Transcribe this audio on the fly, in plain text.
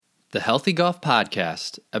The Healthy Golf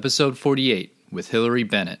Podcast, Episode 48, with Hilary,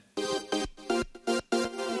 Bennett.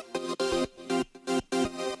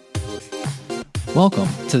 Welcome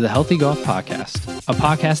to the Healthy Golf Podcast, a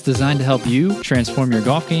podcast designed to help you transform your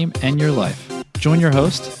golf game and your life. Join your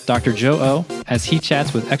host, Dr. Joe O, as he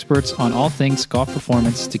chats with experts on all things golf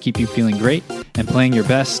performance to keep you feeling great and playing your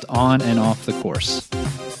best on and off the course.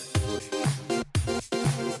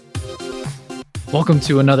 Welcome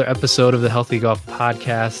to another episode of the Healthy Golf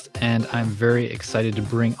Podcast, and I'm very excited to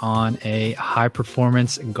bring on a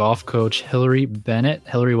high-performance golf coach, Hilary Bennett.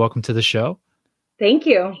 Hilary, welcome to the show. Thank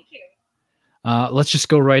you. Let's just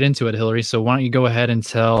go right into it, Hilary. So why don't you go ahead and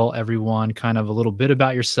tell everyone kind of a little bit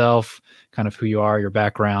about yourself, kind of who you are, your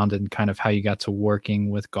background, and kind of how you got to working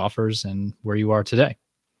with golfers and where you are today.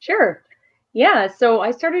 Sure. Yeah, so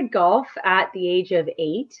I started golf at the age of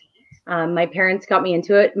 8. My parents got me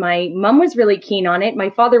into it. My mom was really keen on it. My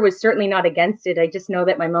father was certainly not against it. I just know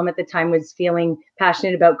that my mom at the time was feeling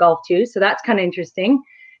passionate about golf too. So that's kind of interesting.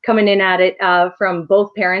 Coming in at it from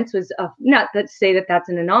both parents was not to say that that's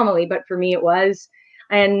an anomaly, but for me it was.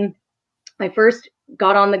 And I first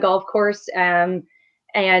got on the golf course and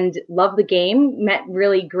loved the game, met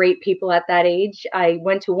really great people at that age. I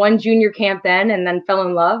went to one junior camp then and then fell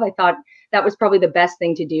in love. I thought that was probably the best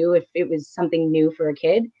thing to do if it was something new for a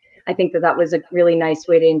kid. I think that was a really nice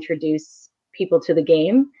way to introduce people to the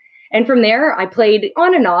game. And from there, I played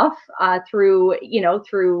on and off through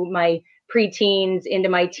my preteens into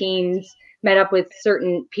my teens, met up with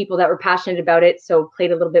certain people that were passionate about it. So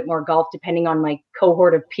played a little bit more golf depending on my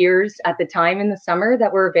cohort of peers at the time in the summer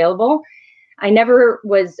that were available. I never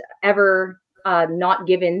was ever not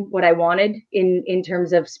given what I wanted in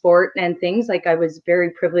terms of sport and things. Like I was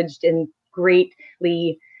very privileged and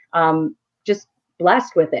greatly just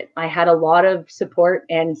blessed with it. I had a lot of support,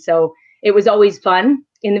 and so it was always fun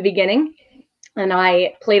in the beginning. And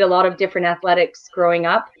I played a lot of different athletics growing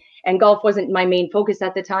up, and golf wasn't my main focus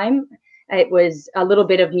at the time. It was a little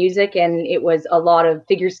bit of music, and it was a lot of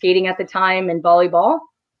figure skating at the time and volleyball.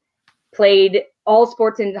 Played all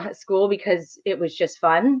sports in school because it was just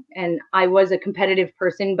fun, and I was a competitive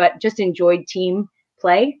person, but just enjoyed team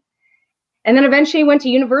play. And then eventually went to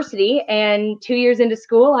university, and 2 years into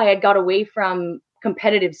school, I had got away from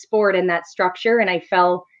competitive sport and that structure, and I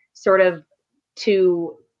fell sort of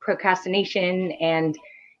to procrastination and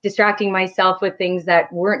distracting myself with things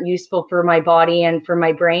that weren't useful for my body and for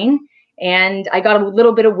my brain. And I got a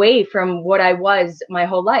little bit away from what I was my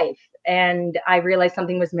whole life, and I realized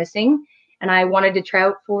something was missing, and I wanted to try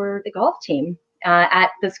out for the golf team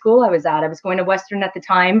at the school I was at. I was going to Western at the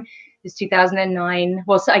time. It was 2009.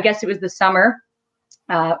 Well, so I guess it was the summer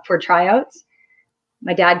for tryouts.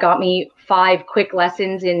 My dad got me 5 quick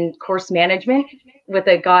lessons in course management with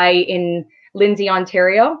a guy in Lindsay,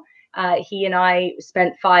 Ontario. He and I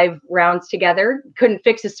spent 5 rounds together, couldn't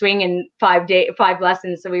fix a swing in 5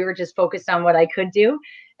 lessons. So we were just focused on what I could do.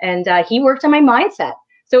 And he worked on my mindset.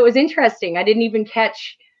 So it was interesting. I didn't even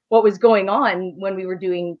catch what was going on when we were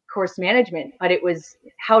doing course management, but it was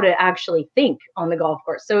how to actually think on the golf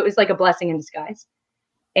course. So it was like a blessing in disguise.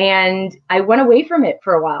 And I went away from it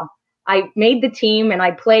for a while. I made the team and I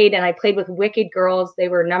played with wicked girls. They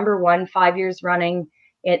were number 1 5 years running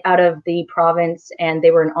out of the province, and they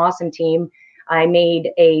were an awesome team. I made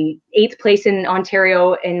a 8th place in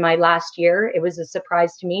Ontario in my last year. It was a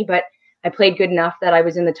surprise to me, but I played good enough that I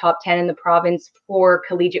was in the top 10 in the province for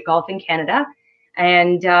collegiate golf in Canada.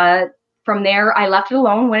 And from there, I left it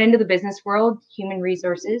alone, went into the business world, human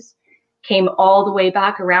resources, came all the way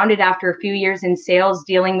back around it after a few years in sales,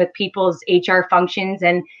 dealing with people's HR functions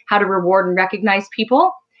and how to reward and recognize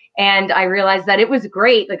people. And I realized that it was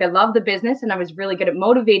great. Like I loved the business and I was really good at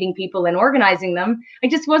motivating people and organizing them. I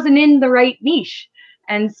just wasn't in the right niche.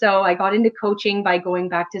 And so I got into coaching by going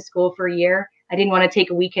back to school for a year. I didn't want to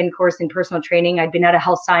take a weekend course in personal training. I'd been out of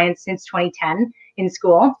health science since 2010 in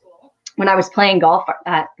school when I was playing golf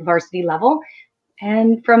at varsity level.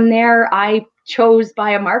 And from there, I chose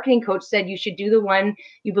by a marketing coach said you should do the one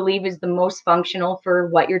you believe is the most functional for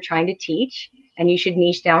what you're trying to teach. And you should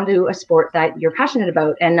niche down to a sport that you're passionate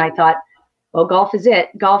about. And I thought, well, golf is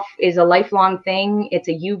it. Golf is a lifelong thing. It's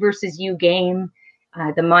a you versus you game.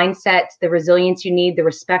 The mindset, the resilience you need, the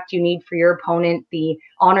respect you need for your opponent, the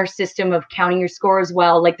honor system of counting your score as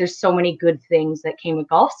well. Like there's so many good things that came with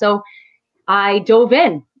golf. So I dove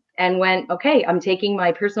in and went, okay, I'm taking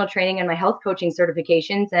my personal training and my health coaching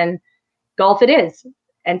certifications, and golf it is.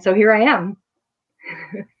 And so here I am.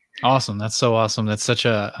 Awesome. That's so awesome. That's such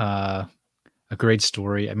a great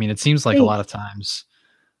story. I mean, it seems like a lot of times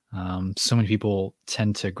so many people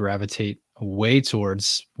tend to gravitate away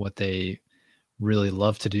towards what they really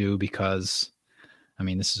love to do because I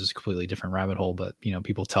mean, this is a completely different rabbit hole, but,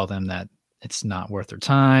 people tell them that it's not worth their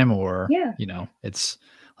time, or, Yeah. It's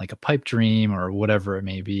like a pipe dream or whatever it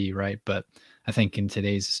may be. Right. But I think in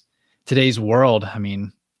today's world, I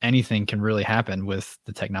mean, anything can really happen with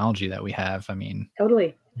the technology that we have. I mean,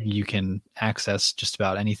 Totally. you can access just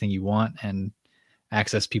about anything you want and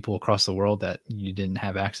access people across the world that you didn't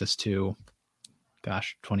have access to,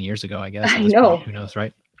 20 years ago, I guess. I At this know. point, who knows,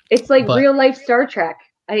 right? It's like But real life Star Trek.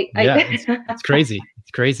 it's crazy.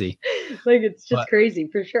 It's crazy. Like, it's just But crazy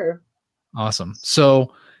for sure. awesome.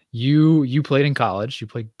 So you played in college. You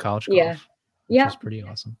played college Yeah. golf, which Yeah. was pretty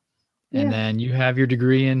awesome. Yeah. And then you have your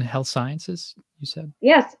degree in health sciences, you said?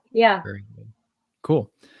 Yes. Yeah. Very good.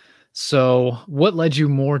 Cool. So what led you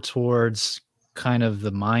more towards kind of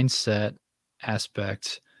the mindset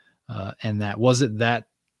aspect? And was it that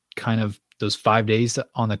kind of those 5 days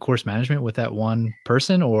on the course management with that one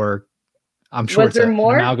person, or I'm sure Was it's there an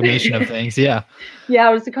more? amalgamation of things. Yeah. Yeah,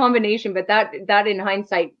 it was a combination, but that in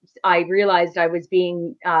hindsight, I realized I was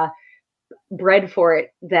being bred for it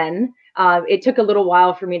then. It took a little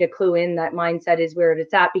while for me to clue in that mindset is where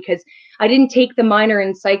it's at, because I didn't take the minor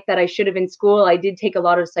in psych that I should have in school. I did take a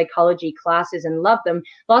lot of psychology classes and loved them.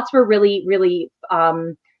 Lots were really, really,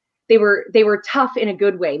 they were tough in a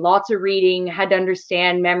good way. Lots of reading, had to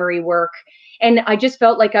understand memory work. And I just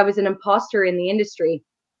felt like I was an imposter in the industry.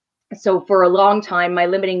 So for a long time, my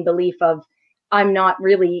limiting belief of I'm not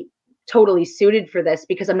really totally suited for this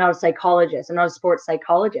because I'm not a psychologist, I'm not a sports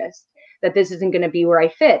psychologist, that this isn't going to be where I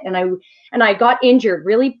fit. And I got injured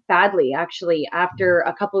really badly, actually, after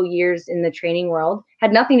a couple of years in the training world.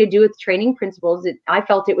 Had nothing to do with training principles. I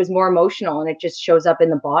felt it was more emotional, and it just shows up in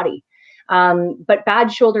the body. But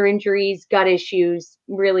bad shoulder injuries, gut issues,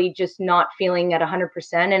 really just not feeling at 100%.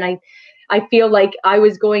 And I feel like I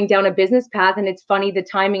was going down a business path, and it's funny, the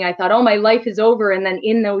timing. I thought, oh, my life is over. And then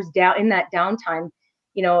in that downtime,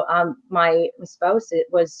 my spouse, it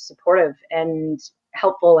was supportive and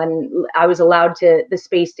helpful, and I was allowed the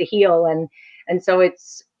space to heal. And so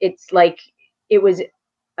it's like, it was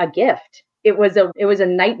a gift. It was a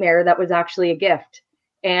nightmare that was actually a gift.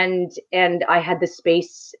 And I had the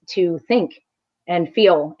space to think and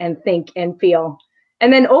feel and think and feel,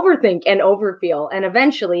 and then overthink and overfeel. And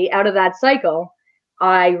eventually, out of that cycle,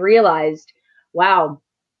 I realized, wow,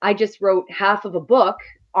 I just wrote half of a book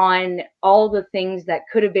on all the things that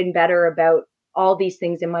could have been better about all these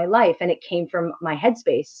things in my life. And it came from my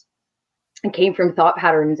headspace. It came from thought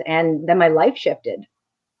patterns. And then my life shifted.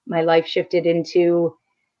 My life shifted into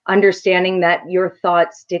understanding that your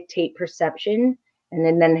thoughts dictate perception.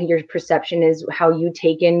 And then your perception is how you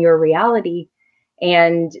take in your reality.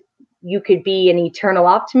 And you could be an eternal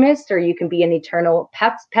optimist, or you can be an eternal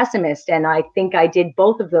pessimist. And I think I did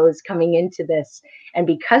both of those coming into this. And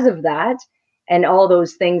because of that, and all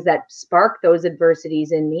those things that sparked those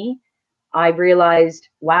adversities in me, I realized,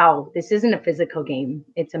 wow, this isn't a physical game.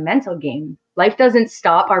 It's a mental game. Life doesn't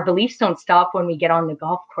stop. Our beliefs don't stop when we get on the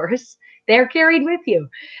golf course. They're carried with you.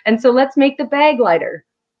 And so let's make the bag lighter.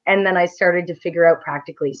 And then I started to figure out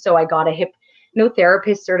practically. So I got a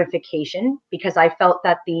hypnotherapist certification, because I felt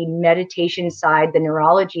that the meditation side, the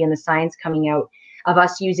neurology and the science coming out of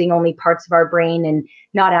us using only parts of our brain and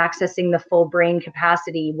not accessing the full brain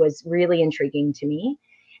capacity, was really intriguing to me.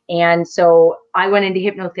 And so I went into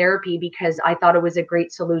hypnotherapy because I thought it was a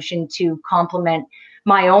great solution to complement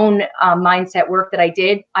my own mindset work that I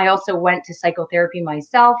did. I also went to psychotherapy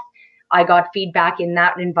myself. I got feedback in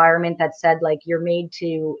that environment that said, like, you're made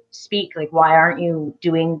to speak. Like, why aren't you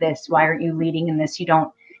doing this? Why aren't you leading in this? You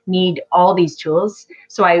don't need all these tools.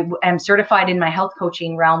 So I am certified in my health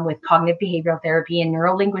coaching realm with cognitive behavioral therapy and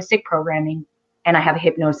neuro-linguistic programming. And I have a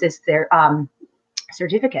hypnosis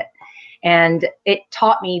certificate. And it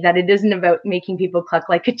taught me that it isn't about making people cluck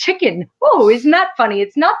like a chicken. Whoa, isn't that funny?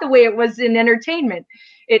 It's not the way it was in entertainment.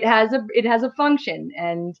 It has a function,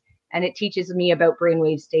 and it teaches me about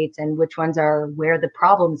brainwave states and which ones are where the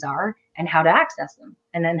problems are and how to access them,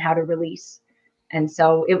 and then how to release. And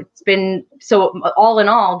so it's been, so all in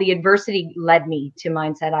all, the adversity led me to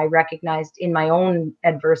mindset. I recognized in my own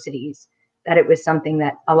adversities that it was something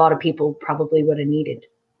that a lot of people probably would have needed.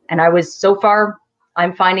 And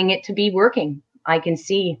I'm finding it to be working. I can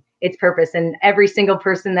see its purpose, and every single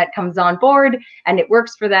person that comes on board and it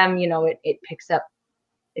works for them, it picks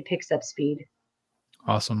up speed.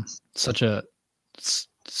 Awesome.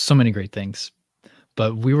 So many great things.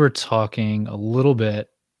 But we were talking a little bit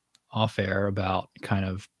off air about kind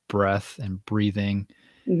of breath and breathing.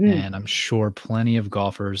 Mm-hmm. And I'm sure plenty of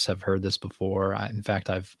golfers have heard this before. In fact,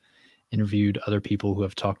 I've interviewed other people who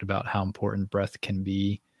have talked about how important breath can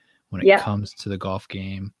be when it comes to the golf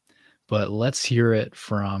game. But let's hear it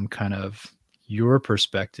from kind of your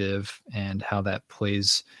perspective and how that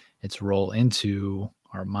plays its role into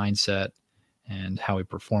our mindset and how we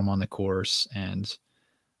perform on the course, and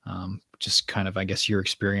just kind of, I guess, your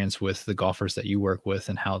experience with the golfers that you work with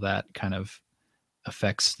and how that kind of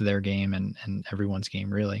affects their game and everyone's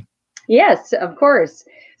game, really. Yes, of course.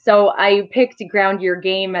 So I picked Ground Your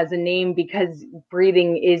Game as a name because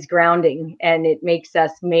breathing is grounding, and it makes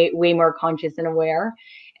us way more conscious and aware.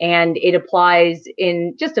 And it applies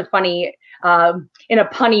in just a funny, in a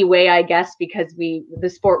punny way, I guess, because the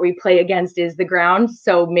sport we play against is the ground.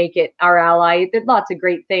 So make it our ally. There's lots of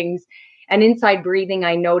great things. And inside breathing,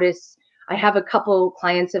 I notice I have a couple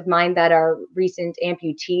clients of mine that are recent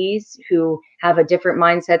amputees who have a different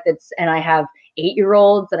mindset and I have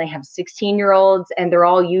 8-year-olds and I have 16-year-olds, and they're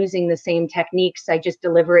all using the same techniques. I just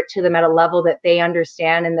deliver it to them at a level that they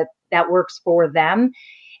understand and that works for them.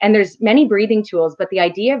 And there's many breathing tools, but the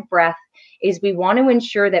idea of breath is we want to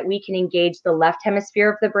ensure that we can engage the left hemisphere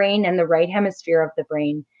of the brain and the right hemisphere of the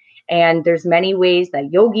brain. And there's many ways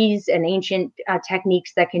that yogis and ancient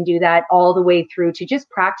techniques that can do that, all the way through to just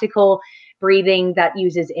practical breathing that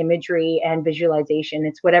uses imagery and visualization.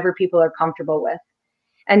 It's whatever people are comfortable with.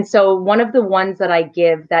 And so one of the ones that I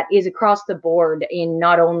give that is across the board in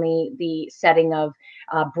not only the setting of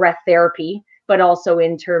breath therapy, but also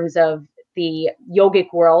in terms of the yogic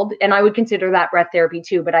world, and I would consider that breath therapy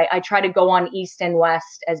too, but I try to go on east and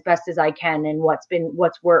west as best as I can and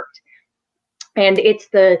what's worked. And it's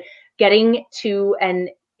the getting to an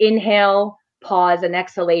inhale, pause, and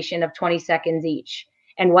exhalation of 20 seconds each,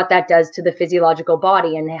 and what that does to the physiological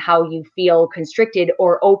body and how you feel constricted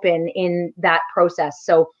or open in that process.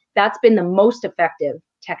 So that's been the most effective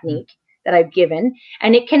technique that I've given.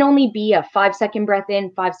 And it can only be a 5-second breath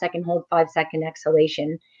in, 5-second hold, 5-second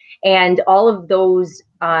exhalation. And all of those,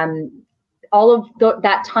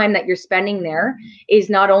 that time that you're spending there is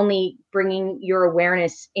not only bringing your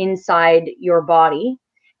awareness inside your body,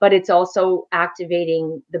 but it's also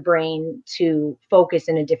activating the brain to focus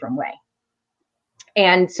in a different way.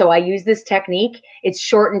 And so I use this technique. It's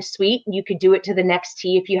short and sweet. You could do it to the next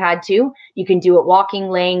tee if you had to. You can do it walking,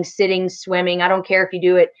 laying, sitting, swimming. I don't care if you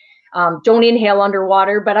do it. Don't inhale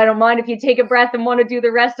underwater, but I don't mind if you take a breath and want to do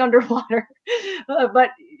the rest underwater.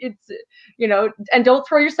 But it's, and don't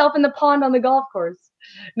throw yourself in the pond on the golf course.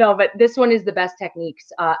 No, but this one is the best techniques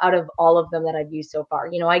out of all of them that I've used so far.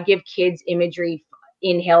 I give kids imagery.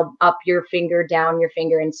 Inhale up your finger, down your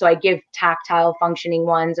finger. And so I give tactile functioning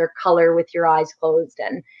ones, or color with your eyes closed,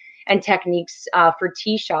 and techniques for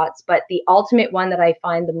tee shots. But the ultimate one that I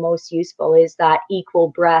find the most useful is that equal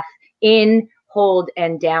breath in, hold,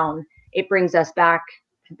 and down. It brings us back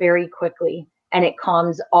very quickly, and it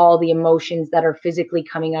calms all the emotions that are physically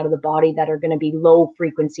coming out of the body that are going to be low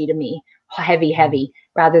frequency to me, heavy,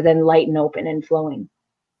 rather than light and open and flowing.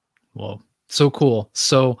 Whoa, so cool.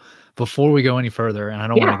 So before we go any further, and I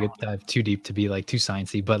don't want to dive too deep to be like too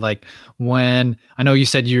sciencey, but like, when I know you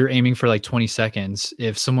said you're aiming for like 20 seconds,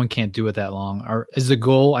 if someone can't do it that long, or is the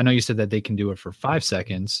goal, I know you said that they can do it for 5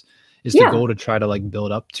 seconds. Is the goal to try to like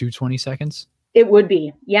build up to 20 seconds? It would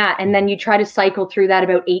be. Yeah. And then you try to cycle through that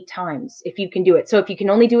about 8 times if you can do it. So if you can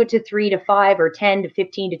only do it to 3 to 5 or 10 to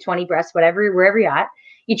 15 to 20 breaths, wherever you're at,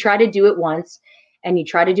 you try to do it once. And you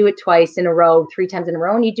try to do it twice in a row, 3 times in a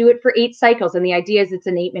row, and you do it for 8 cycles. And the idea is it's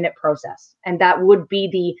an 8-minute process. And that would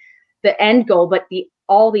be the end goal, but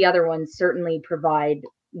all the other ones certainly provide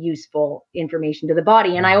useful information to the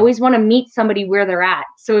body. And I always want to meet somebody where they're at.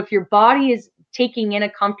 So if your body is taking in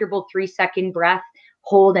a comfortable 3-second breath,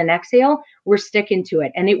 hold, and exhale, we're sticking to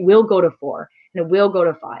it. And it will go to 4, and it will go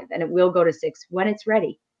to 5, and it will go to 6 when it's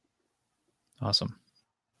ready. Awesome.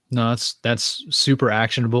 No, that's super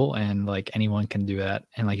actionable, and like anyone can do that.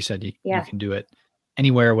 And like you said, you can do it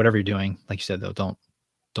anywhere, whatever you're doing. Like you said, though,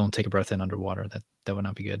 don't take a breath in underwater. That would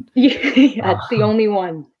not be good. Yeah, that's the only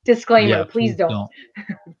one. Disclaimer, please don't.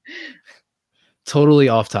 Totally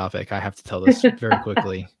off topic. I have to tell this very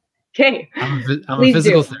quickly. Okay. I'm a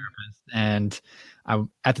physical therapist, and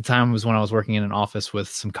at the time was when I was working in an office with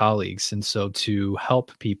some colleagues. And so to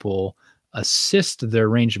help people assist their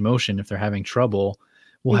range of motion if they're having trouble,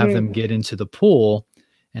 we'll have them get into the pool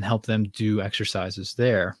and help them do exercises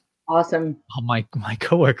there. Awesome. My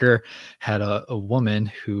coworker had a woman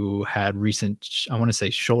who had recent, I want to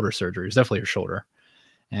say, shoulder surgery. It was definitely her shoulder.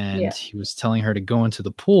 And he was telling her to go into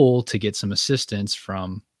the pool to get some assistance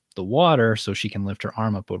from the water so she can lift her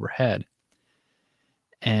arm up overhead.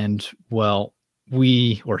 And well,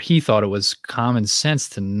 he thought it was common sense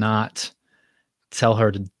to not tell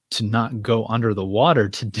her to not go under the water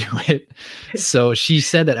to do it. So she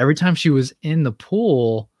said that every time she was in the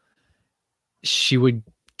pool, she would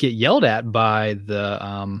get yelled at by the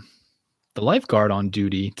the lifeguard on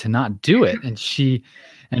duty to not do it. And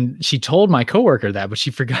she told my coworker that, but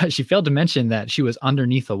she failed to mention that she was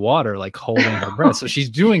underneath the water, like holding her breath. So she's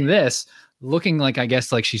doing this, looking like, I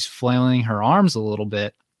guess, like she's flailing her arms a little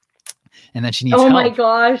bit, and then she needs help. Oh my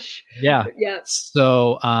gosh. Yeah. Yeah.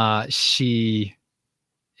 So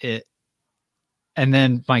and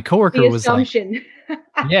then my coworker was like,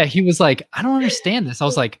 yeah, he was like, I don't understand this. I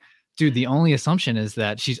was like, dude, the only assumption is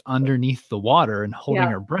that she's underneath the water and holding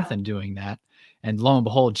her breath and doing that. And lo and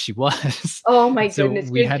behold, she was. Oh my goodness.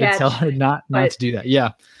 So we had to tell her not to do that.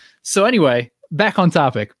 Yeah. So anyway, back on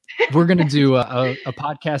topic. We're going to do a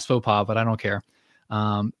podcast faux pas, but I don't care.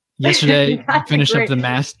 Yesterday, we finished up the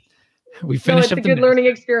master. It's a good learning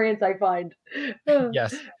experience, I find.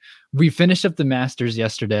 Yes. We finished up the Masters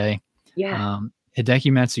yesterday. Yeah.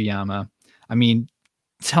 Hideki Matsuyama. I mean,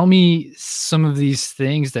 tell me some of these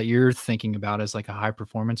things that you're thinking about as like a high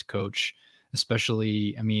performance coach,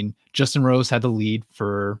 especially, I mean, Justin Rose had the lead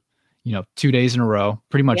for, 2 days in a row,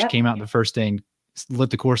 pretty much came out the first day and lit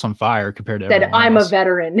the course on fire compared to everyone I'm else. A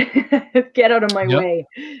veteran. Get out of my way.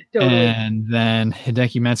 Totally. And then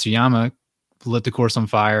Hideki Matsuyama lit the course on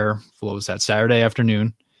fire. What was that, Saturday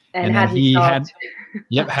afternoon? And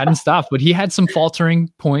hadn't stopped, but he had some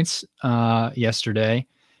faltering points yesterday.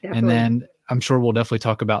 Definitely. And then I'm sure we'll definitely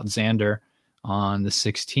talk about Xander on the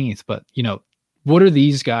 16th, but what are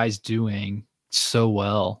these guys doing so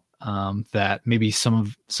well that maybe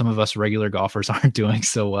some of us regular golfers aren't doing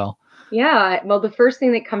so well? Yeah. Well, the first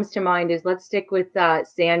thing that comes to mind is, let's stick with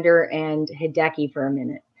Xander and Hideki for a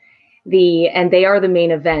minute. And they are the main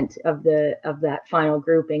event of that final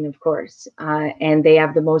grouping, of course, and they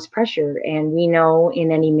have the most pressure. And we know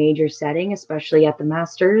in any major setting, especially at the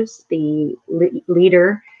Masters, the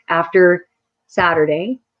leader after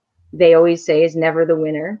Saturday, they always say, is never the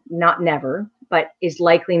winner. Not never, but is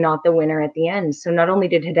likely not the winner at the end. So not only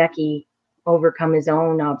did Hideki overcome his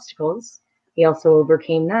own obstacles, he also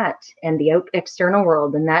overcame that and the external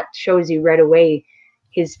world, and that shows you right away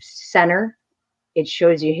his center. It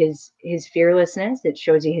shows you his fearlessness. It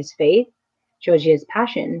shows you his faith, shows you his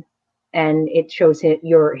passion, and it shows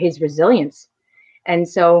his resilience. And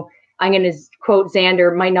so I'm going to quote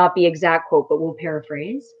Xander, might not be exact quote, but we'll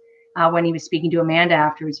paraphrase. When he was speaking to Amanda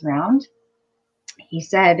after his round, he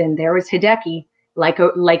said, and there was Hideki, like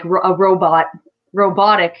a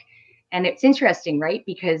robotic. And it's interesting, right?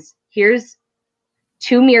 Because here's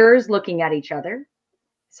two mirrors looking at each other.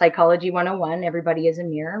 Psychology 101, everybody is a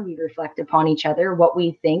mirror. We reflect upon each other. What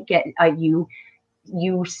we think,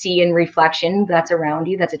 you see in reflection that's around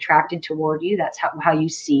you, that's attracted toward you. That's how you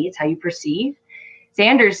see. It's how you perceive.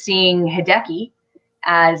 Xander's seeing Hideki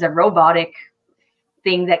as a robotic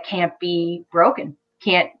thing that can't be broken.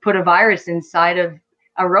 Can't put a virus inside of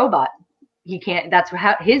a robot. He can't. That's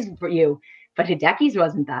how his view. But Hideki's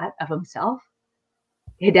wasn't that of himself.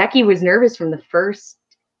 Hideki was nervous from the first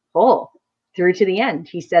hole through to the end.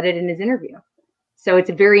 He said it in his interview. So it's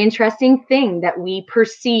a very interesting thing that we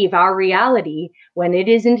perceive our reality when it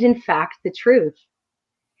isn't in fact the truth.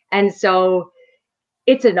 And so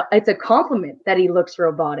it's a compliment that he looks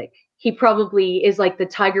robotic. He probably is like the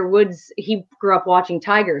Tiger Woods. He grew up watching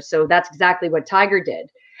Tiger, so that's exactly what Tiger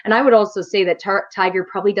did. And I would also say that Tiger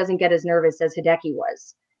probably doesn't get as nervous as Hideki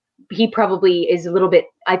was. He probably is a little bit,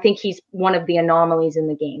 I think he's one of the anomalies in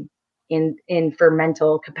the game. In for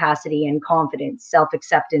mental capacity and confidence,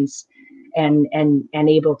 self-acceptance, and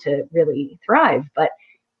able to really thrive. But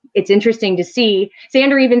it's interesting to see.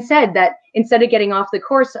 Xander even said that instead of getting off the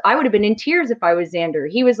course, I would have been in tears if I was Xander.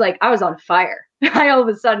 He was like, I was on fire. I all of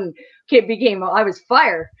a sudden I was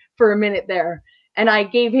fire for a minute there. And I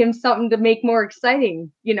gave him something to make more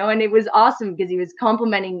exciting, and it was awesome because he was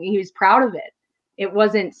complimenting, he was proud of it. It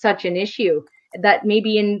wasn't such an issue that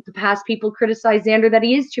maybe in the past people criticize Xander that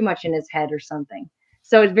he is too much in his head or something.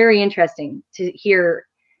 So it's very interesting to hear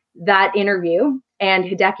that interview and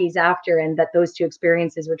Hideki's after, and that those two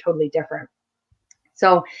experiences were totally different.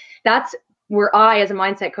 So that's where I, as a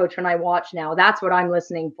mindset coach, when I watch now, that's what I'm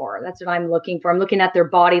listening for. That's what I'm looking for. I'm looking at their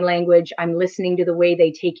body language. I'm listening to the way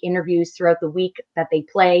they take interviews throughout the week that they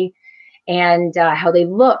play, and how they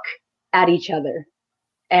look at each other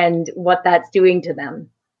and what that's doing to them.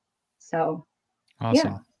 So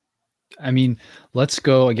awesome. Yeah. I mean, let's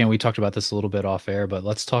go again. We talked about this a little bit off air, but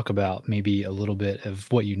let's talk about maybe a little bit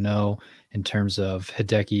of what in terms of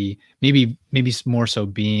Hideki, maybe more so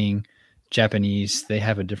being Japanese. They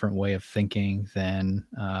have a different way of thinking than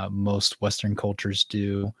most Western cultures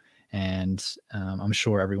do. And I'm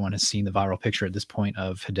sure everyone has seen the viral picture at this point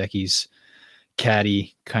of Hideki's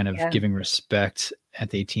caddy kind of giving respect at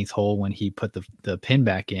the 18th hole when he put the pin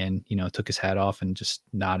back in, took his hat off and just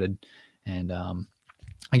nodded. And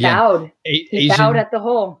again, Bowed. He bowed Asian. at the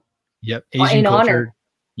hole. Yep. Asian In culture. honor.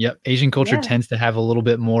 Yep. Asian culture Yeah. tends to have a little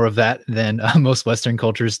bit more of that than most Western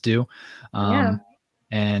cultures do. Yeah.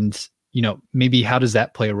 And, maybe how does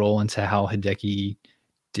that play a role into how Hideki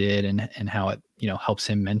did and how it, helps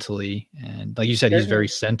him mentally. And like you said, he's very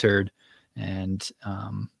Certainly. centered and,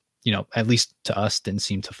 at least to us didn't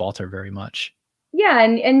seem to falter very much. Yeah.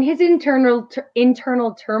 And his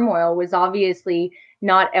internal turmoil was obviously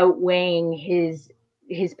not outweighing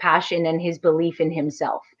his passion and his belief in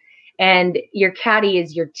himself. And your caddy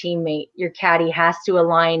is your teammate. Your caddy has to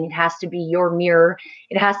align. It has to be your mirror.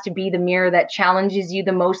 It has to be the mirror that challenges you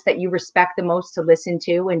the most, that you respect the most to listen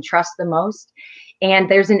to and trust the most. And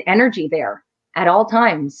there's an energy there at all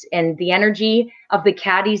times. And the energy of the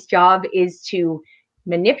caddy's job is to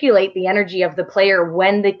manipulate the energy of the player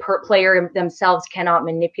when the player themselves cannot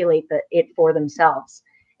manipulate it for themselves.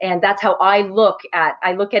 And that's how I look at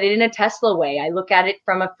it in a Tesla way. I look at it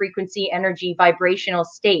from a frequency, energy, vibrational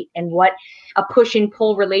state, and what a push and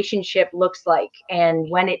pull relationship looks like, and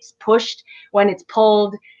when it's pushed, when it's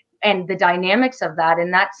pulled, and the dynamics of that.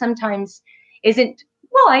 And that sometimes isn't,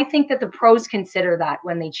 well, I think that the pros consider that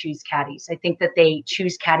when they choose caddies. I think that they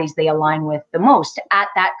choose caddies they align with the most at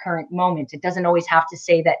that current moment. It doesn't always have to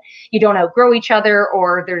say that you don't outgrow each other,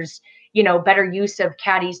 or there's, better use of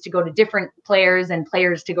caddies to go to different players and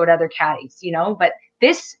players to go to other caddies, but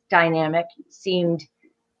this dynamic seemed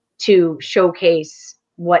to showcase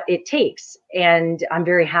what it takes. And I'm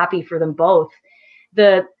very happy for them both.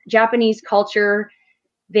 The Japanese culture,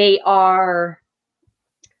 they are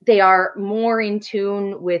more in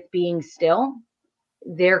tune with being still.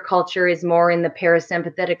 Their culture is more in the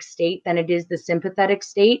parasympathetic state than it is the sympathetic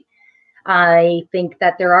state. I think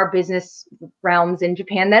that there are business realms in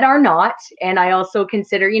Japan that are not. And I also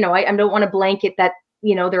consider, I don't want to blanket that,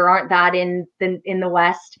 there aren't that in the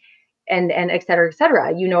West and et cetera, et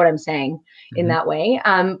cetera. You know what I'm saying in that way.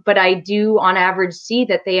 But I do on average see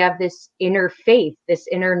that they have this inner faith, this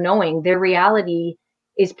inner knowing. Their reality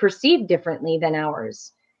is perceived differently than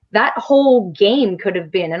ours. That whole game could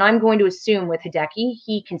have been, and I'm going to assume with Hideki,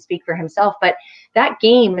 he can speak for himself, but that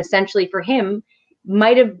game essentially for him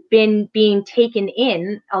might have been being taken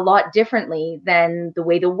in a lot differently than the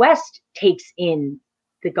way the West takes in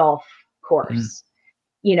the golf course.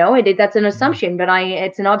 That's an assumption, but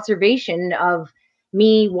it's an observation of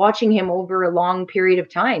me watching him over a long period of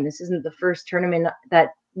time. This isn't the first tournament that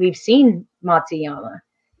we've seen Matsuyama.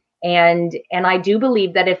 And I do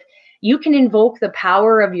believe that if you can invoke the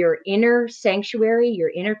power of your inner sanctuary,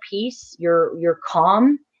 your inner peace, your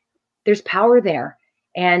calm, there's power there.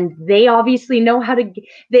 And they obviously know how to,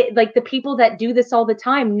 like the people that do this all the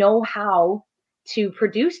time know how to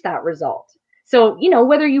produce that result. So,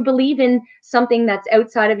 whether you believe in something that's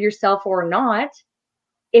outside of yourself or not,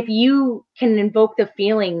 if you can invoke the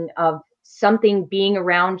feeling of something being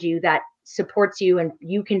around you that supports you, and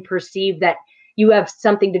you can perceive that you have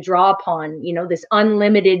something to draw upon, this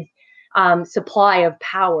unlimited supply of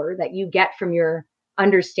power that you get from your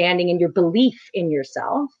understanding and your belief in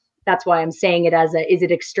yourself. That's why I'm saying it as is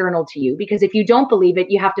it external to you? Because if you don't believe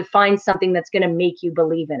it, you have to find something that's going to make you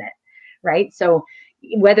believe in it. Right. So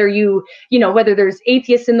whether whether there's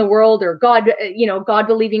atheists in the world or God, God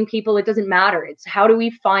believing people, it doesn't matter. It's how do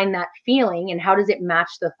we find that feeling, and how does it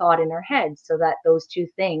match the thought in our head so that those two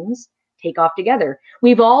things take off together.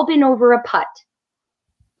 We've all been over a putt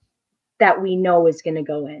that we know is going to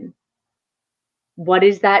go in. What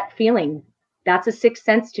is that feeling? That's a sixth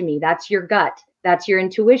sense to me. That's your gut. That's your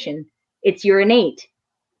intuition. It's your innate.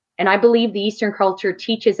 And I believe the Eastern culture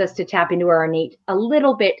teaches us to tap into our innate a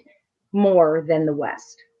little bit more than the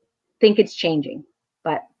West. Think it's changing,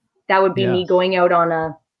 but that would be me going out on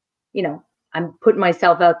a, I'm putting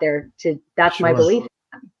myself out there that's my belief.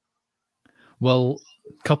 Well,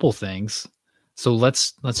 couple things. So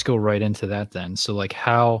let's go right into that then. So like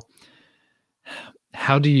how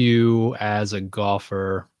do you as a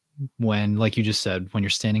golfer, when, like you just said, when you're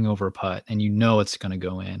standing over a putt and it's going to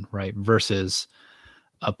go in, right, versus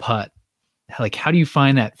a putt, like how do you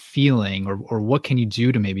find that feeling, or what can you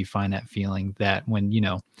do to maybe find that feeling that when,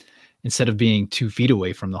 instead of being 2 feet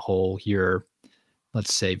away from the hole, you're,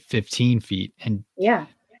 let's say 15 feet, and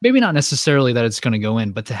maybe not necessarily that it's going to go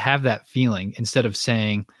in, but to have that feeling instead of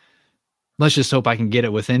saying, let's just hope I can get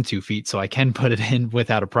it within 2 feet so I can put it in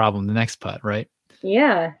without a problem the next putt, right?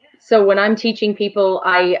 Yeah. So when I'm teaching people,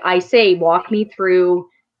 I say, walk me through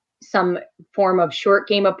some form of short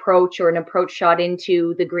game approach or an approach shot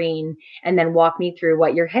into the green, and then walk me through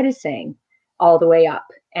what your head is saying all the way up.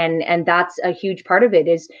 And that's a huge part of it,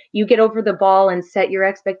 is you get over the ball and set your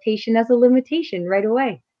expectation as a limitation right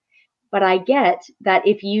away. But I get that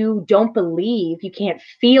if you don't believe, you can't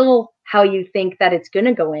feel how you think that it's going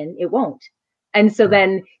to go in, it won't. And so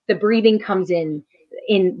then the breathing comes in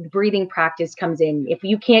breathing practice comes in. If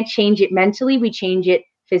you can't change it mentally, we change it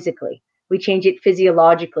physically. We change it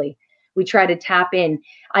physiologically. We try to tap in.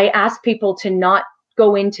 I ask people to not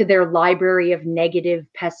go into their library of negative,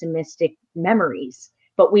 pessimistic memories,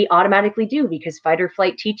 but we automatically do because fight or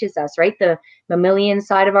flight teaches us, right? The mammalian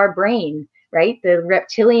side of our brain, right? The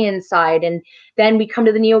reptilian side. And then we come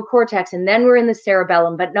to the neocortex, and then we're in the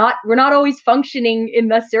cerebellum, but we're not always functioning in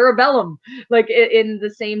the cerebellum, like in the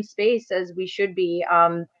same space as we should be.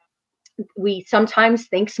 We sometimes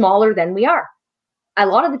think smaller than we are. A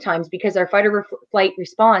lot of the times, because our fight or flight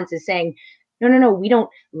response is saying, no, we don't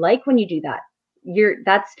like when you do that.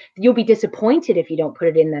 You'll be disappointed if you don't put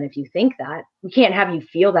it in then if you think that. We can't have you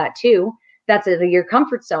feel that too. That's your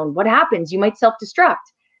comfort zone. What happens? You might self-destruct.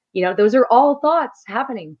 Those are all thoughts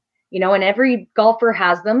happening, and every golfer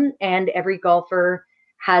has them, and every golfer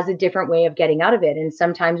has a different way of getting out of it. And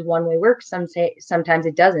sometimes one way works, sometimes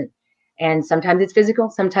it doesn't. And sometimes it's physical,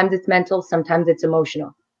 sometimes it's mental, sometimes it's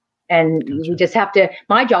emotional. And we just have to,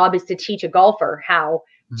 my job is to teach a golfer how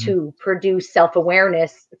to produce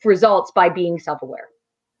self-awareness results by being self-aware.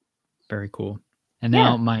 Very cool. And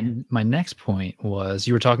now my next point was,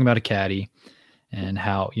 you were talking about a caddy and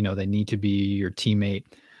how, they need to be your teammate.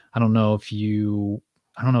 I don't know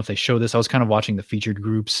if they show this. I was kind of watching the featured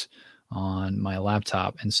groups on my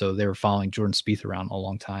laptop. And so they were following Jordan Spieth around a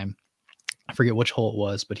long time. I forget which hole it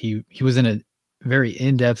was, but he was in a very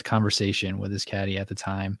in-depth conversation with his caddy at the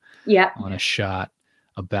time on a shot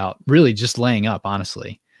about really just laying up,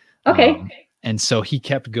 honestly. Okay. And so he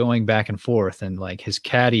kept going back and forth, and like his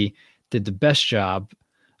caddy did the best job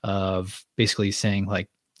of basically saying like,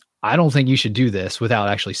 I don't think you should do this, without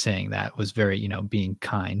actually saying that. Was very, being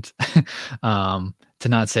kind, to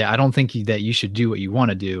not say, I don't think that you should do what you want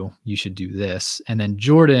to do. You should do this. And then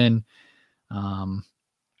Jordan,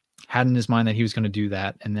 had in his mind that he was going to do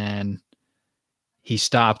that. And then he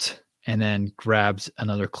stopped and then grabbed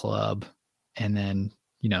another club and then,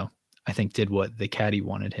 I think did what the caddy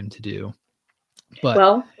wanted him to do. But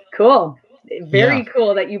well, cool. Very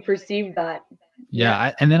cool that you perceived that.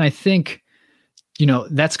 Yeah. And then I think,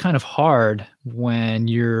 that's kind of hard when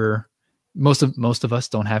most of us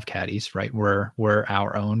don't have caddies, right? We're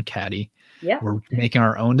our own caddy. Yeah. We're making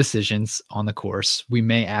our own decisions on the course. We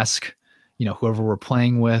may ask, whoever we're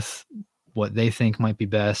playing with what they think might be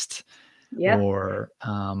best. Yeah. Or,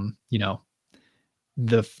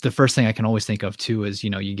 the first thing I can always think of too is,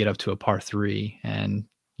 you get up to a par 3 and,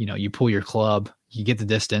 you pull your club, you get the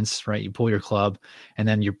distance, right? You pull your club and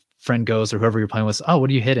then your friend goes, or whoever you're playing with, oh, what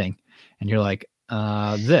are you hitting? And you're like,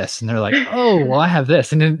 this. And they're like, oh, well, I have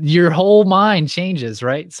this. And then your whole mind changes,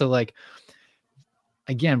 right? So like,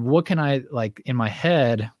 again, what can I, like, in my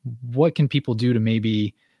head, what can people do to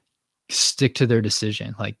maybe stick to their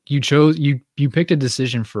decision? Like you picked a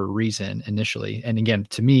decision for a reason initially. And again,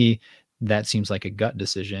 to me, that seems like a gut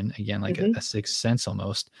decision, again, like a sixth sense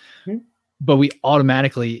almost. But we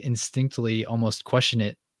automatically, instinctively almost question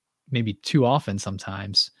it maybe too often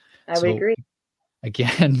sometimes. I would agree.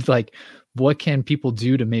 Again, like what can people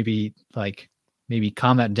do to maybe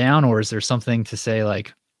calm that down? Or is there something to say,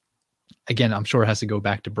 like, again, I'm sure it has to go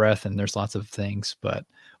back to breath and there's lots of things, but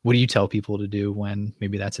what do you tell people to do when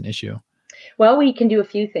maybe that's an issue? Well, we can do a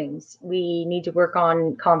few things. We need to work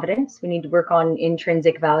on confidence. We need to work on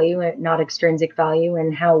intrinsic value, not extrinsic value,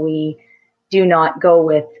 and how we do not go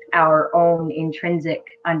with our own intrinsic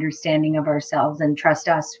understanding of ourselves and trust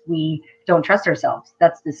us. We don't trust ourselves.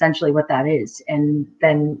 That's essentially what that is. And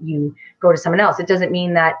then you go to someone else. It doesn't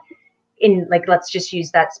mean that let's just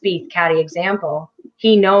use that Spieth caddy example.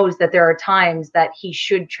 He knows that there are times that he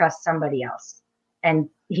should trust somebody else. And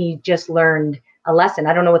he just learned a lesson.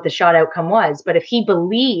 I don't know what the shot outcome was, but if he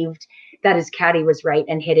believed that his caddy was right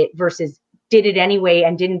and hit it versus did it anyway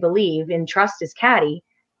and didn't believe and trust his caddy,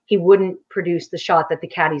 he wouldn't produce the shot that the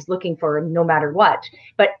caddy's looking for no matter what.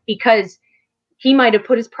 But because he might have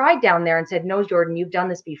put his pride down there and said, no, Jordan, you've done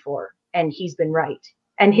this before. And he's been right.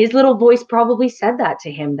 And his little voice probably said that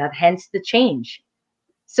to him, that hence the change.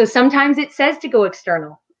 So sometimes it says to go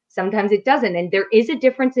external. Sometimes it doesn't. And there is a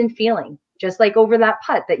difference in feeling, just like over that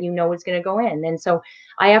putt that is going to go in. And so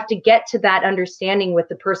I have to get to that understanding with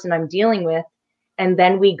the person I'm dealing with. And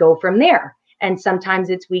then we go from there. And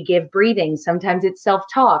sometimes we give breathing. Sometimes it's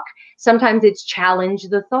self-talk. Sometimes it's challenge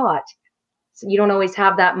the thought. So you don't always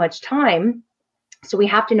have that much time. So we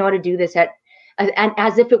have to know how to do this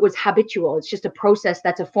as if it was habitual. It's just a process.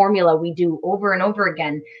 That's a formula we do over and over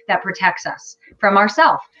again that protects us from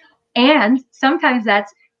ourselves. And sometimes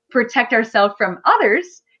that's protect ourselves from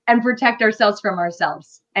others and protect ourselves from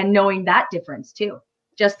ourselves, and knowing that difference too,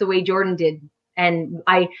 just the way Jordan did. And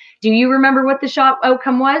do you remember what the shot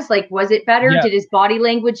outcome was? Like, was it better? Yeah. Did his body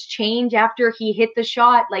language change after he hit the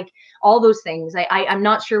shot? Like all those things. I'm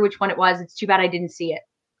not sure which one it was. It's too bad I didn't see it.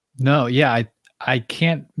 No, yeah, I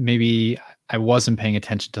can't, maybe I wasn't paying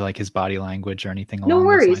attention to like his body language or anything No along those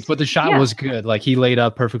worries. lines, but the shot was good. Like he laid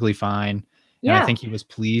up perfectly fine. And I think he was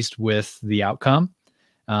pleased with the outcome.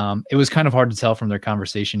 It was kind of hard to tell from their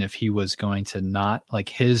conversation if he was going to not, like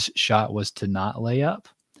his shot was to not lay up,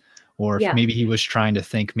 or if maybe he was trying to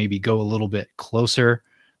think, maybe go a little bit closer,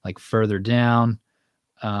 like further down.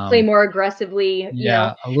 Play more aggressively, you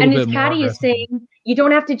know. And his caddy is saying, you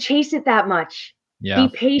don't have to chase it that much. Yeah.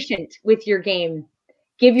 Be patient with your game.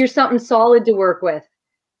 Give you something solid to work with.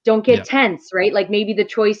 Don't get tense, right? Like maybe the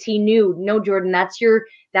choice he knew, no, Jordan, that's your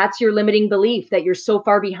limiting belief that you're so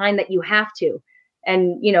far behind that you have to.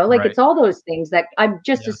 And, you know, like it's all those things that I'm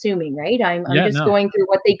just assuming, right? I'm just going through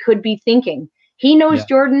what they could be thinking. He knows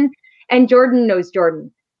Jordan and Jordan knows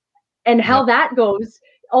Jordan. And how that goes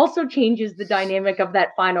also changes the dynamic of that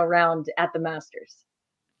final round at the Masters.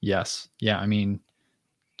 Yes. Yeah. I mean,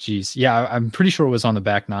 geez. Yeah. I'm pretty sure it was on the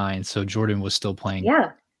back nine. So Jordan was still playing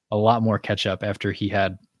a lot more catch up after he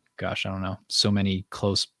had, gosh, I don't know, so many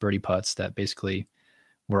close birdie putts that basically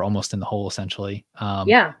were almost in the hole essentially. But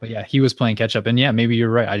yeah, he was playing catch up, and yeah, maybe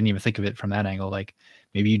you're right. I didn't even think of it from that angle. Like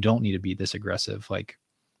maybe you don't need to be this aggressive. Like,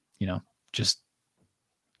 you know, just,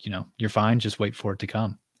 you know, you're fine. Just wait for it to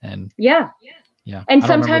come. And yeah. And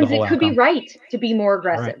sometimes it could be right to be more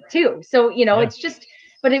aggressive too. So, you know, it's just,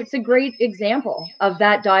 but it's a great example of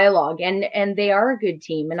that dialogue, and they are a good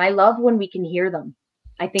team. And I love when we can hear them.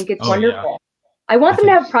 I think it's wonderful. I want them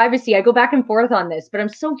to have privacy. I go back and forth on this, but I'm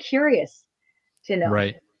so curious to know.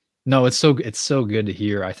 Right. No, it's so good to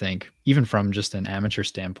hear, I think, even from just an amateur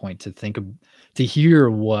standpoint, to hear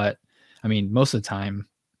what, I mean, most of the time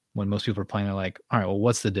when most people are playing, they're like, all right, well,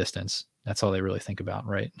 what's the distance? That's all they really think about.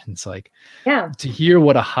 Right. And it's like, to hear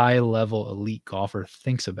what a high level elite golfer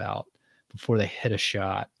thinks about before they hit a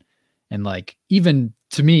shot. And like, even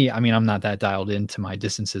to me, I mean, I'm not that dialed into my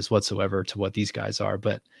distances whatsoever to what these guys are,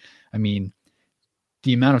 but I mean,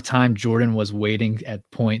 the amount of time Jordan was waiting at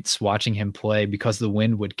points, watching him play because the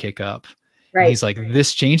wind would kick up. Right. And he's like,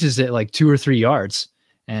 this changes it like 2 or 3 yards.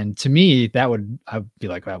 And to me, I'd be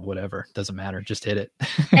like, well, whatever, doesn't matter. Just hit it.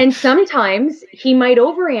 And sometimes he might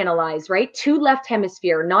overanalyze, right? Too left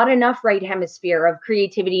hemisphere, not enough right hemisphere of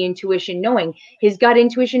creativity, intuition, knowing. His gut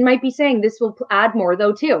intuition might be saying this will add more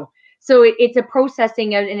though too. So it's a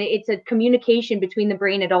processing and it's a communication between the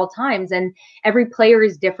brain at all times. And every player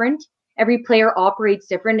is different. Every player operates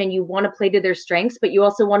different, and you want to play to their strengths, but you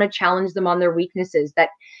also want to challenge them on their weaknesses that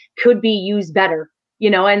could be used better, you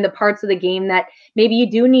know, and the parts of the game that maybe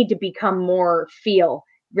you do need to become more feel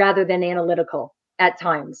rather than analytical at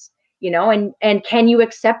times, you know, and can you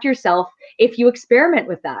accept yourself if you experiment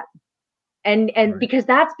with that? And because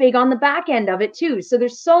that's big on the back end of it too. So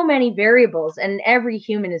there's so many variables, and every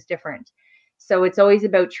human is different. So it's always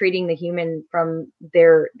about treating the human from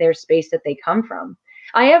their space that they come from.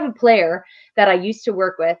 I have a player that I used to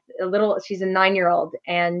work with, she's a 9-year-old,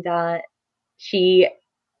 and she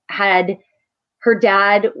had, her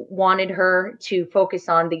dad wanted her to focus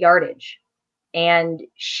on the yardage, and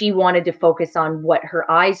she wanted to focus on what her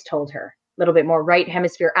eyes told her, a little bit more right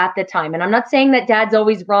hemisphere at the time. And I'm not saying that dad's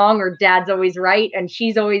always wrong or dad's always right and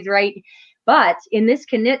she's always right, but in this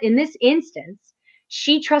instance,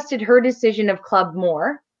 she trusted her decision of club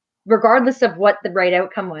more, regardless of what the right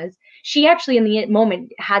outcome was. She actually in the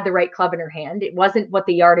moment had the right club in her hand. It wasn't what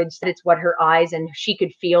the yardage said, it's what her eyes and she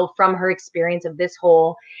could feel from her experience of this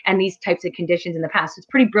hole and these types of conditions in the past. It's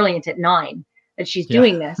pretty brilliant at 9 that she's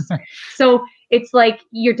doing this. So it's like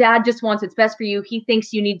your dad just wants what's best for you. He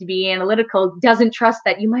thinks you need to be analytical, doesn't trust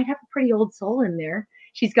that you might have a pretty old soul in there.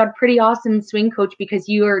 She's got a pretty awesome swing coach because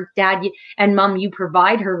your dad and mom, you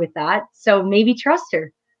provide her with that. So maybe trust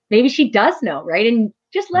her. Maybe she does know, right? And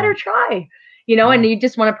just let her try. You know, and you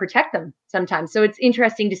just want to protect them sometimes. So it's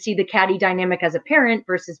interesting to see the caddy dynamic as a parent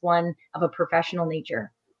versus one of a professional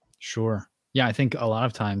nature. Sure. Yeah. I think a lot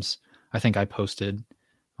of times, I think I posted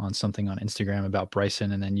on something on Instagram about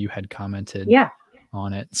Bryson, and then you had commented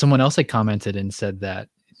on it. Someone else had commented and said that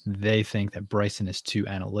they think that Bryson is too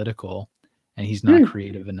analytical and he's not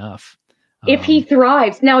creative enough. If he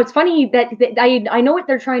thrives. Now, it's funny that I know what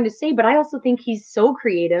they're trying to say, but I also think he's so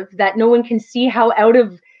creative that no one can see how out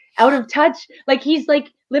of touch. Like he's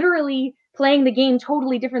like literally playing the game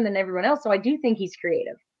totally different than everyone else. So I do think he's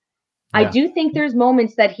creative. I do think there's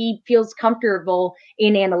moments that he feels comfortable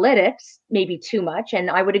in analytics, maybe too much. And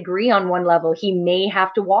I would agree on one level, he may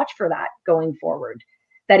have to watch for that going forward.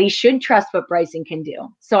 that he should trust what Bryson can do.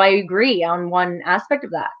 So I agree on one aspect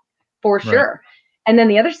of that for sure. Right. And then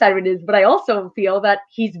the other side of it is, but I also feel that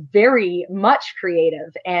he's very much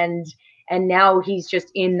creative, and now he's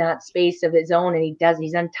just in that space of his own, and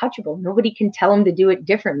he's untouchable. Nobody can tell him to do it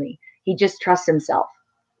differently. He just trusts himself.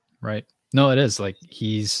 Right. No, it is like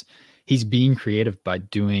he's being creative by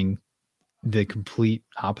doing the complete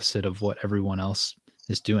opposite of what everyone else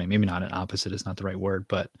is doing. Maybe not an opposite is not the right word,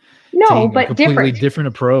 but taking a completely different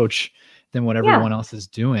approach than what everyone else is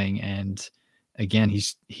doing. And again,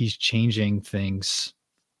 he's changing things,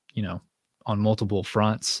 on multiple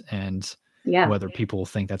fronts, and whether people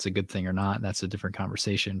think that's a good thing or not, that's a different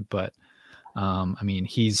conversation. But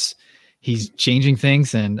he's changing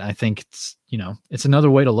things, and I think it's another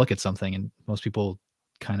way to look at something, and most people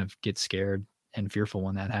kind of get scared and fearful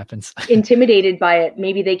when that happens. Intimidated by it.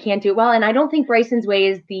 Maybe they can't do it well. And I don't think Bryson's way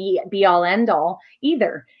is the be all end all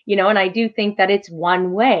either, and I do think that it's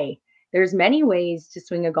one way. There's many ways to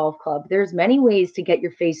swing a golf club. There's many ways to get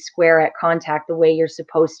your face square at contact the way you're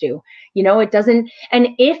supposed to. It doesn't. And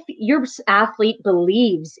if your athlete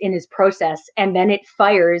believes in his process and then it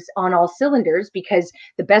fires on all cylinders, because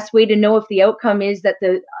the best way to know if the outcome is that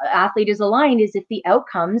the athlete is aligned is if the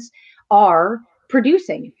outcomes are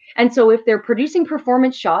producing. And so if they're producing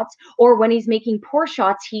performance shots, or when he's making poor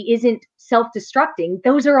shots, he isn't self-destructing,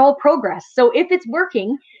 those are all progress. So if it's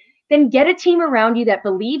working, then get a team around you that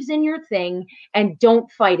believes in your thing and don't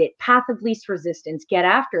fight it. Path of least resistance, get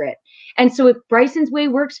after it. And so if Bryson's way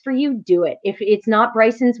works for you, do it. If it's not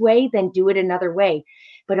Bryson's way, then do it another way.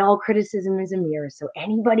 But all criticism is a mirror. So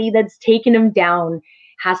anybody that's taken him down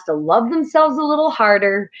has to love themselves a little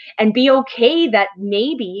harder and be okay that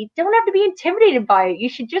maybe don't have to be intimidated by it. You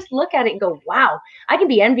should just look at it and go, wow, I can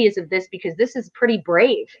be envious of this because this is pretty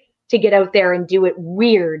brave to get out there and do it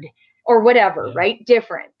weird or whatever, right?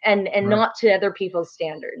 Different and right. Not to other people's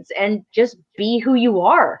standards, and just be who you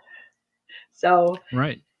are. So,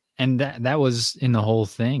 right. And that was in the whole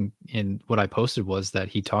thing. And what I posted was that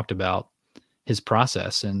he talked about his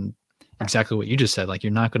process and exactly what you just said. Like,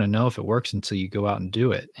 you're not going to know if it works until you go out and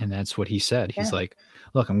do it. And that's what he said. He's like,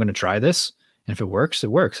 look, I'm going to try this. And if it works,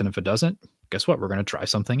 it works. And if it doesn't, guess what? We're going to try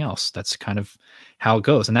something else. That's kind of how it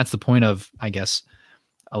goes. And that's the point of, I guess,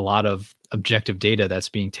 a lot of objective data that's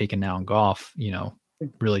being taken now in golf,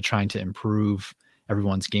 really trying to improve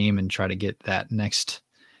everyone's game and try to get that next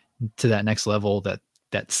level,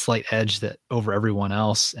 that slight edge that over everyone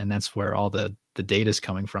else. And that's where all the data is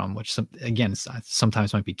coming from, which again,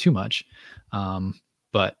 sometimes might be too much.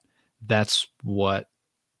 But that's what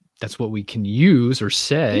we can use or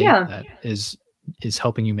say that is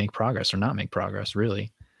helping you make progress or not make progress,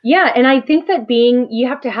 really. Yeah. And I think that you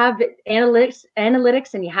have to have analytics,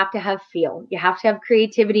 and you have to have feel. You have to have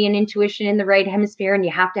creativity and intuition in the right hemisphere, and you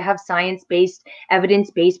have to have science-based,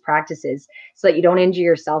 evidence-based practices so that you don't injure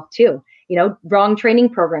yourself too. Wrong training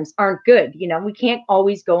programs aren't good. We can't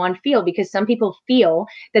always go on feel, because some people feel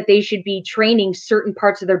that they should be training certain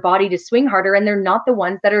parts of their body to swing harder, and they're not the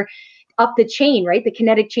ones that are up the chain, right? The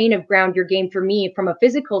kinetic chain of ground your game, for me, from a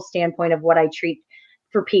physical standpoint of what I treat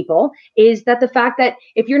for people, is that the fact that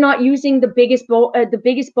if you're not using the biggest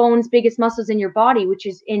bones, biggest muscles in your body, which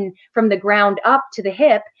is from the ground up to the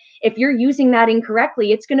hip, if you're using that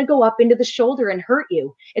incorrectly, it's going to go up into the shoulder and hurt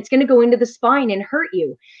you. It's going to go into the spine and hurt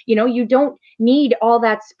you. You don't need all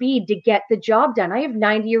that speed to get the job done. I have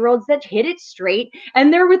 90-year-olds that hit it straight,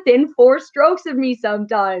 and they're within 4 strokes of me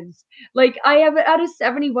sometimes. Like, I have a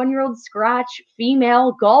 71-year-old scratch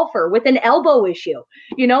female golfer with an elbow issue,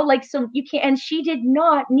 so you can't, and she did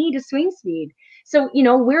not need a swing speed. So,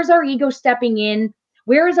 where's our ego stepping in?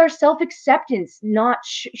 Where is our self-acceptance not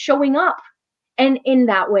showing up? And in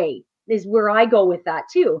that way is where I go with that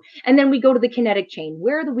too. And then we go to the kinetic chain.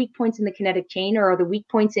 Where are the weak points in the kinetic chain, or are the weak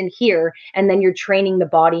points in here? And then you're training the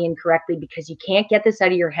body incorrectly because you can't get this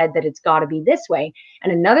out of your head that it's got to be this way.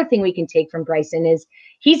 And another thing we can take from Bryson is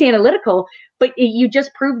he's analytical, but you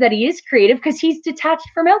just prove that he is creative because he's detached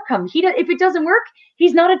from outcome. If it doesn't work,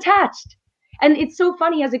 he's not attached. And it's so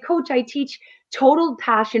funny, as a coach, I teach total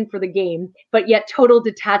passion for the game, but yet total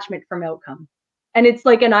detachment from outcome. And it's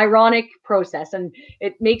like an ironic process, and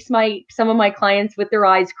it makes some of my clients with their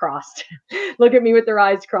eyes crossed look at me with their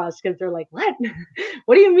eyes crossed, because they're like, what?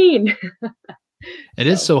 What do you mean? It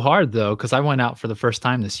is so hard though, because I went out for the first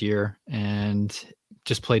time this year and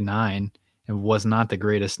just played 9 and was not the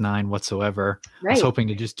greatest 9 whatsoever. Right. I was hoping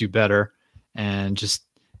to just do better, and just,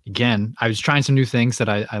 again, I was trying some new things that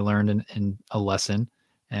I learned in a lesson.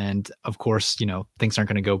 And of course, things aren't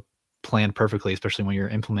going to go planned perfectly, especially when you're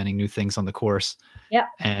implementing new things on the course. Yeah.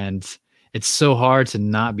 And it's so hard to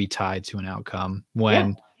not be tied to an outcome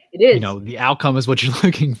when It is. the outcome is what you're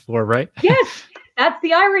looking for, right? Yes. That's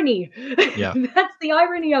the irony. Yeah. That's the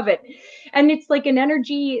irony of it. And it's like an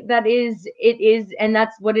energy that is, and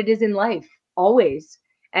that's what it is in life always.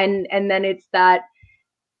 And then it's that.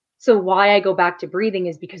 So why I go back to breathing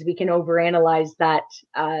is because we can overanalyze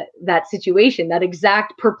that situation, that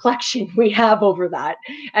exact perplexion we have over that.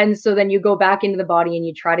 And so then you go back into the body and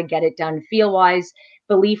you try to get it done. Feel wise,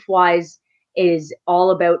 belief wise is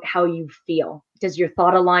all about how you feel. Does your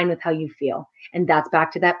thought align with how you feel? And that's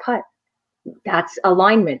back to that putt. That's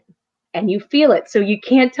alignment. And you feel it. So you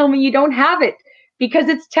can't tell me you don't have it, because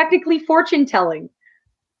it's technically fortune telling.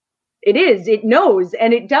 It is. It knows,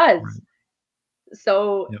 and it does. Right.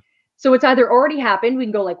 So Yep. So it's either already happened, we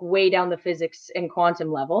can go like way down the physics and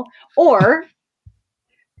quantum level, or,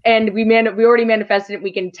 and we already manifested it,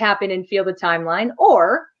 we can tap in and feel the timeline,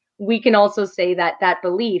 or we can also say that that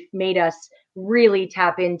belief made us really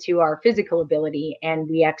tap into our physical ability and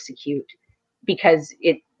we execute, because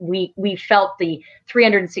we felt the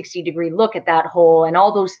 360-degree look at that hole and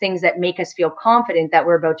all those things that make us feel confident that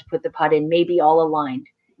we're about to put the putt in, maybe all aligned,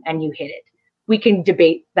 and you hit it. We can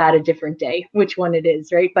debate that a different day, which one it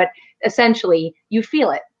is, right? But essentially, you feel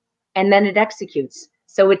it, and then it executes.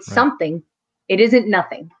 So it's Right. something. It isn't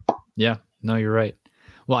nothing. Yeah, no, you're right.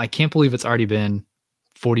 Well, I can't believe it's already been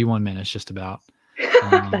 41 minutes just about.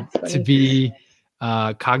 That's funny. To be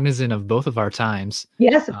cognizant of both of our times.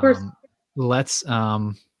 Yes, of course. Let's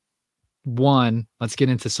get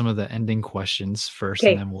into some of the ending questions first,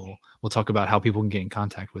 Okay. and then we'll talk about how people can get in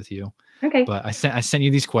contact with you. Okay. But I sent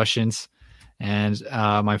you these questions, and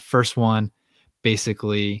my first one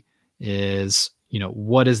basically is,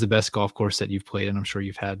 what is the best golf course that you've played? And I'm sure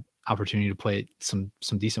you've had opportunity to play some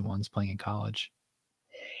decent ones playing in college.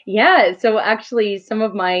 Yeah. So actually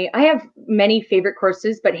I have many favorite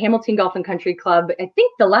courses, but Hamilton Golf and Country Club, I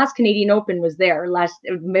think the last Canadian Open was there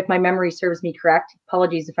if my memory serves me correct.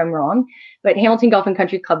 Apologies if I'm wrong, but Hamilton Golf and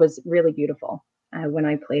Country Club was really beautiful when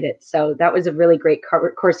I played it. So that was a really great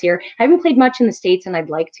course here. I haven't played much in the States, and I'd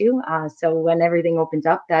like to. So when everything opens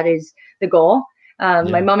up, that is the goal.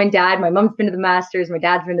 My mom and dad, my mom's been to the Masters, my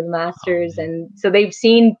dad's been to the Masters. And so they've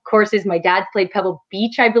seen courses. My dad's played Pebble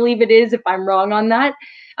Beach, I believe it is, if I'm wrong on that.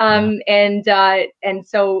 And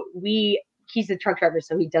so he's a truck driver,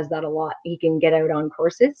 so he does that a lot. He can get out on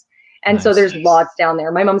courses. And so there's lots down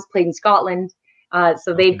there. My mom's played in Scotland.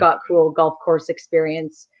 So they've got cool golf course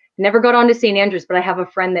experience. Never got on to St. Andrews, but I have a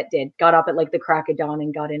friend that did. Got up at like the crack of dawn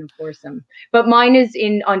and got in a foursome. But mine is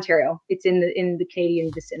in Ontario. It's in the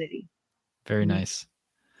Canadian vicinity. Very nice.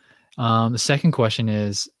 The second question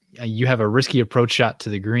is, you have a risky approach shot to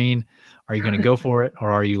the green. Are you going to go for it,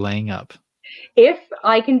 or are you laying up? If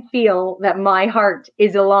I can feel that my heart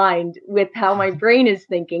is aligned with how my brain is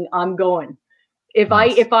thinking, I'm going. If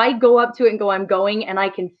I go up to it and go, I'm going, and I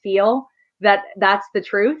can feel that that's the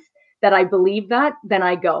truth, that I believe that, then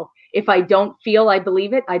I go. If I don't feel I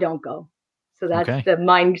believe it, I don't go. So that's the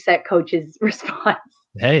mindset coach's response.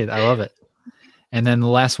 Hey, I love it. And then the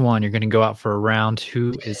last one, you're going to go out for a round.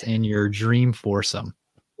 Who is in your dream foursome?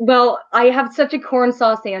 Well, I have such a corn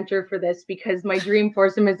sauce answer for this, because my dream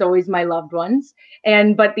foursome is always my loved ones.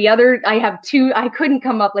 But the other, I have two. I couldn't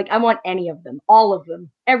come up, I want any of them, all of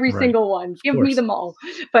them, every single one. Give me them all.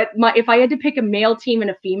 But if I had to pick a male team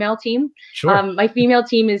and a female team, my female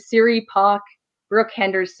team is Siri Pock, Brooke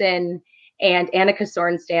Henderson, and Annika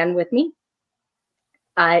Sorenstam with me.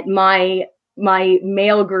 My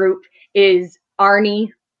male group is Arnie,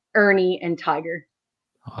 Ernie, and Tiger.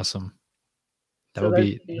 Awesome.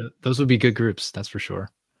 Those would be good groups. That's for sure.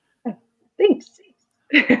 Thanks.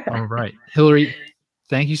 All right. Hilary,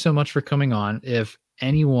 thank you so much for coming on. If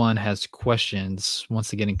anyone has questions, wants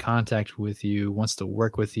to get in contact with you, wants to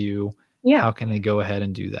work with you, how can they go ahead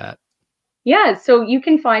and do that? Yeah, so you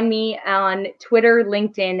can find me on Twitter,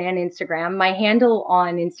 LinkedIn, and Instagram. My handle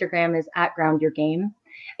on Instagram is @GroundYourGame.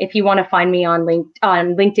 If you want to find me on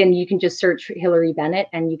LinkedIn, you can just search Hilary Bennett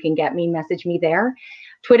and you can message me there.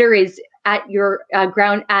 Twitter is at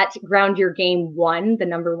GroundYourGame1, the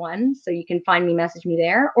number 1. So you can find me, message me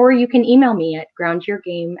there, or you can email me at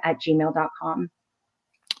groundyourgame@gmail.com.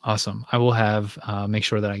 Awesome. I will have make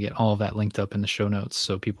sure that I get all of that linked up in the show notes,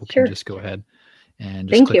 so people can just go ahead and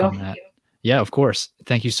just click on that. Yeah, of course.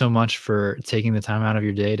 Thank you so much for taking the time out of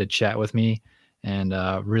your day to chat with me and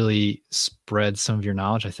really spread some of your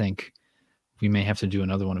knowledge. I think we may have to do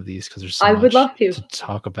another one of these, because there's so much to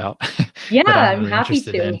talk about. Yeah, I'm really happy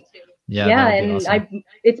to. Yeah, and awesome.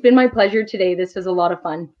 It's been my pleasure today. This was a lot of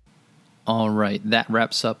fun. All right, that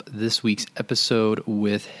wraps up this week's episode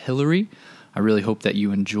with Hilary. I really hope that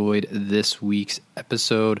you enjoyed this week's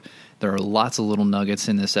episode. There are lots of little nuggets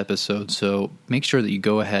in this episode, so make sure that you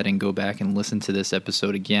go ahead and go back and listen to this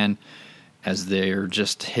episode again, as they're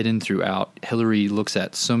just hidden throughout. Hilary looks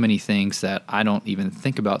at so many things that I don't even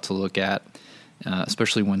think about to look at,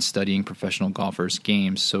 especially when studying professional golfers'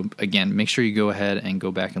 games. So again, make sure you go ahead and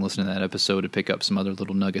go back and listen to that episode to pick up some other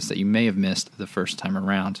little nuggets that you may have missed the first time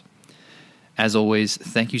around. As always,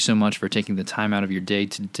 thank you so much for taking the time out of your day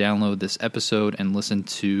to download this episode and listen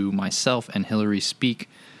to myself and Hilary speak.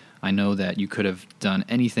 I know that you could have done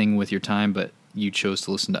anything with your time, but you chose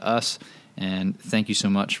to listen to us, and thank you so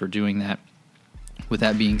much for doing that. With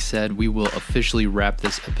that being said, we will officially wrap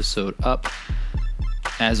this episode up.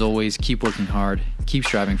 As always, keep working hard, keep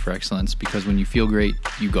striving for excellence, because when you feel great,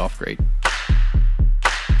 you golf great.